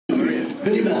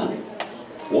Minnie Man,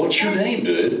 what's your name,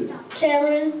 dude?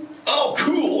 Cameron. Oh,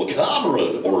 cool,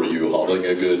 Cameron. Are you having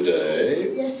a good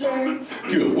day? Yes, sir.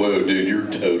 Good. Whoa, dude, you're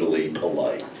totally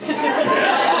polite. Yeah,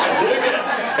 I dig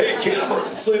it. Hey,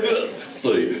 Cameron, say this.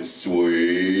 Say, sweet.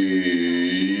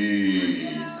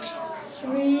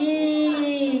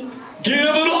 Sweet. Give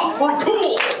it up for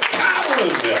cool Cameron.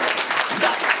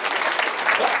 Nice.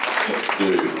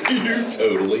 Dude, you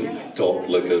totally talk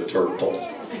like a turtle.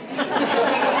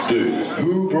 Dude,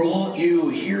 who brought you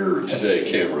here today,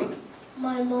 Cameron?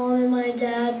 My mom and my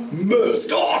dad.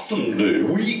 Most awesome, dude.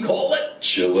 We call it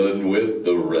chillin' with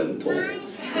the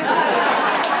rentals.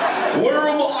 Where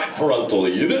are my parental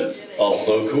units? Up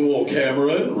the cool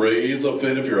Cameron. Raise a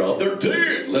fin if you're out there.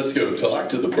 Dude, let's go talk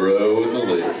to the bro and the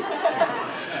lady.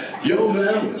 Yo,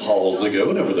 man, how's it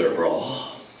going over there, bro?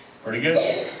 Pretty good.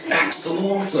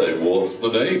 Excellent. Hey, what's the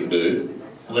name, dude?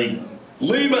 Lee.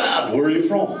 Lee, man, where are you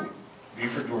from?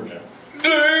 Beaufort, Georgia.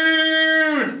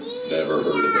 Dude! Never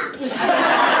heard of it.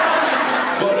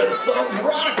 But it sounds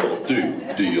radical.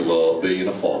 Dude, do you love being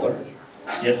a father?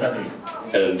 Yes, I do.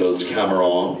 And does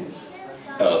Cameron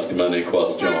ask him any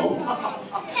question?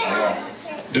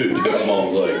 Dude, your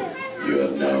mom's like, you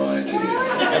have no idea.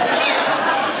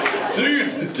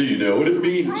 Dude, do you know what it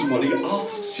means when he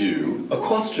asks you a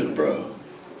question, bro?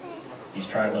 He's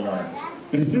trying to learn.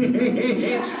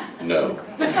 No.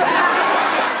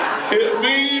 It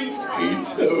means he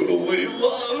totally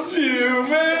loves you,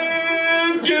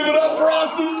 man! Give it up for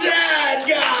awesome dad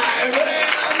guy, man!